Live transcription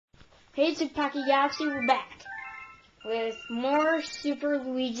Hey, Galaxy, we're back with more Super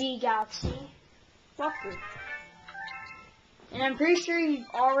Luigi Galaxy walkthrough. And I'm pretty sure you've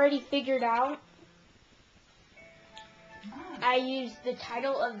already figured out I used the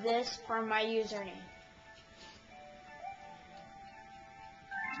title of this for my username.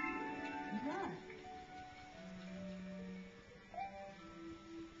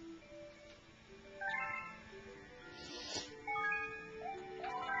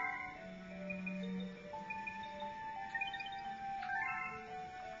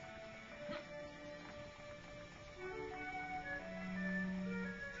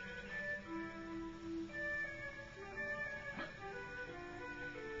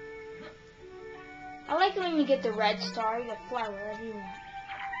 I like it when you get the red star, you can fly wherever you want.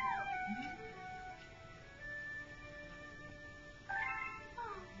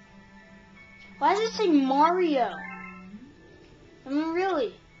 Why does it say Mario? I mean,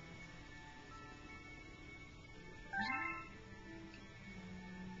 really?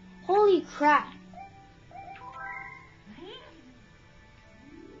 Holy crap.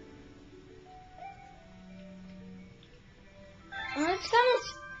 Well, that's kind of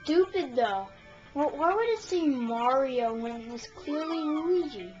stupid though. Well, why would it say Mario when it's clearly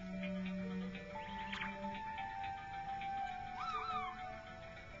Luigi?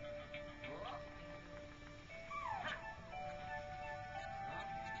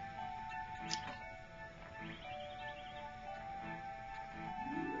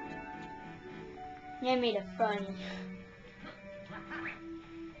 Yeah, I made it funny.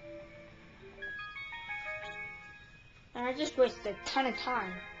 And I just wasted a ton of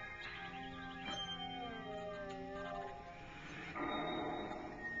time.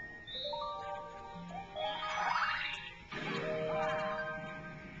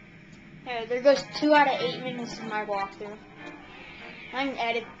 There goes 2 out of 8 minutes of my walkthrough. I can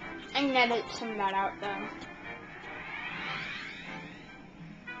edit some of that out though.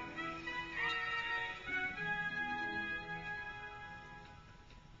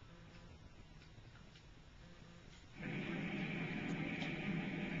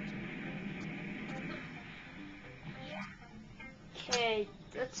 Okay,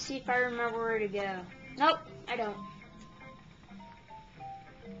 let's see if I remember where to go. Nope, I don't.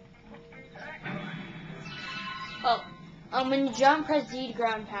 Oh, when you jump, press Z to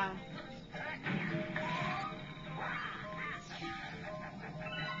ground pound.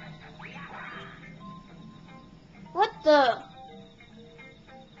 What the?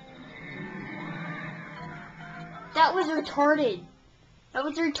 That was retarded. That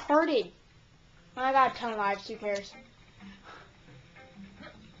was retarded. I got a ton of lives, who cares?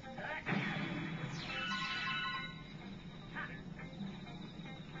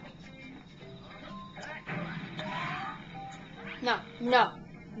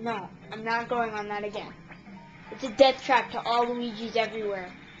 No, I'm not going on that again. It's a death trap to all Luigis everywhere.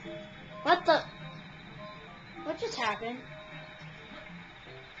 What the? What just happened?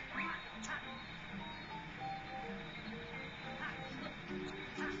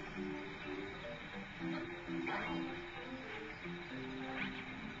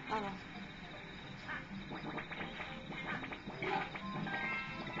 Oh.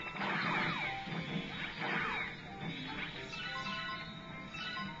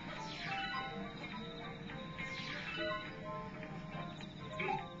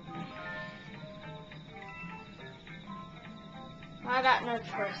 I got no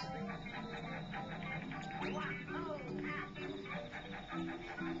choice.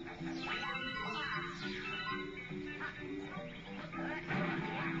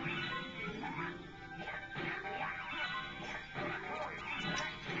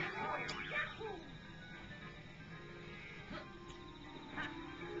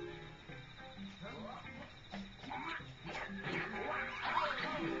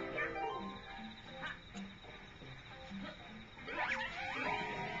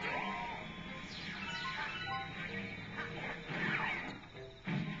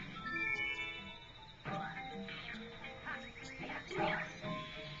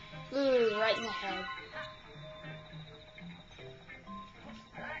 Ooh, right in the head.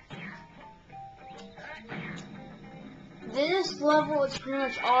 This level is pretty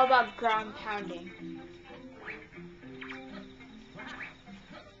much all about ground pounding.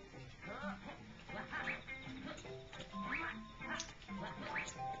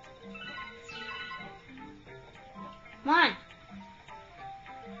 Come on.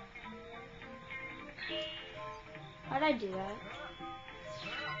 How'd I do that?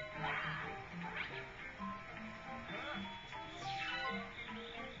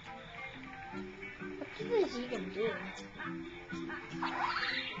 What did this even do?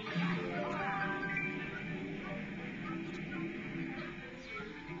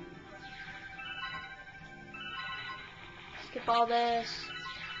 skip all this.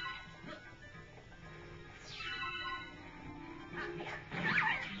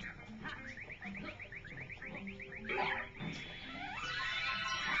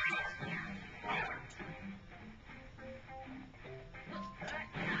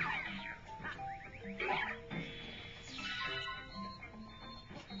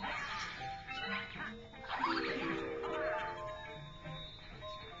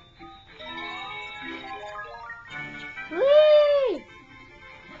 Whee!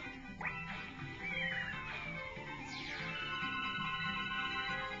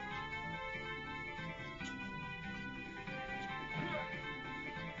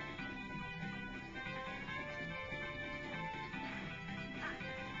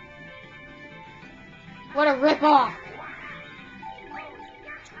 What a ripoff!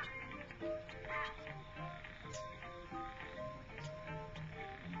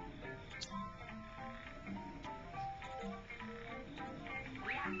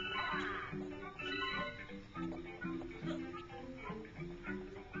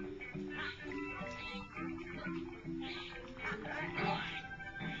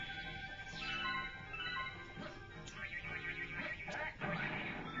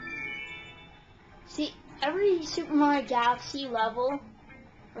 See, every Super Mario Galaxy level,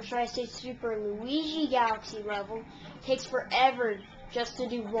 or should I say Super Luigi Galaxy level, takes forever just to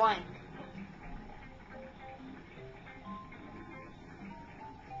do one.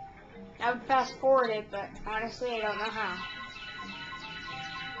 I would fast forward it, but honestly I don't know how.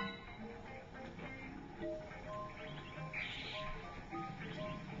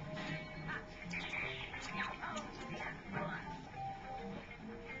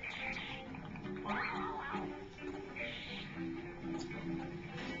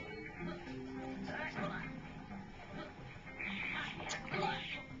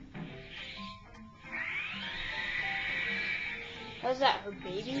 Was that her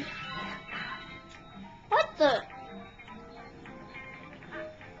baby? What the?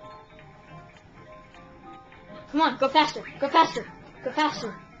 Come on, go faster, go faster, go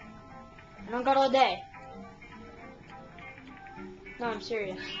faster. I don't got all day. No, I'm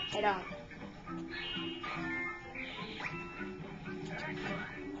serious. I don't.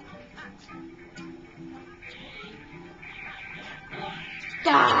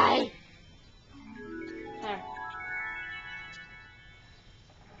 Die! There.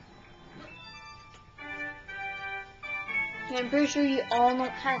 I'm pretty sure you all know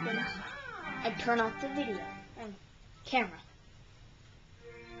what happens. I turn off the video on camera.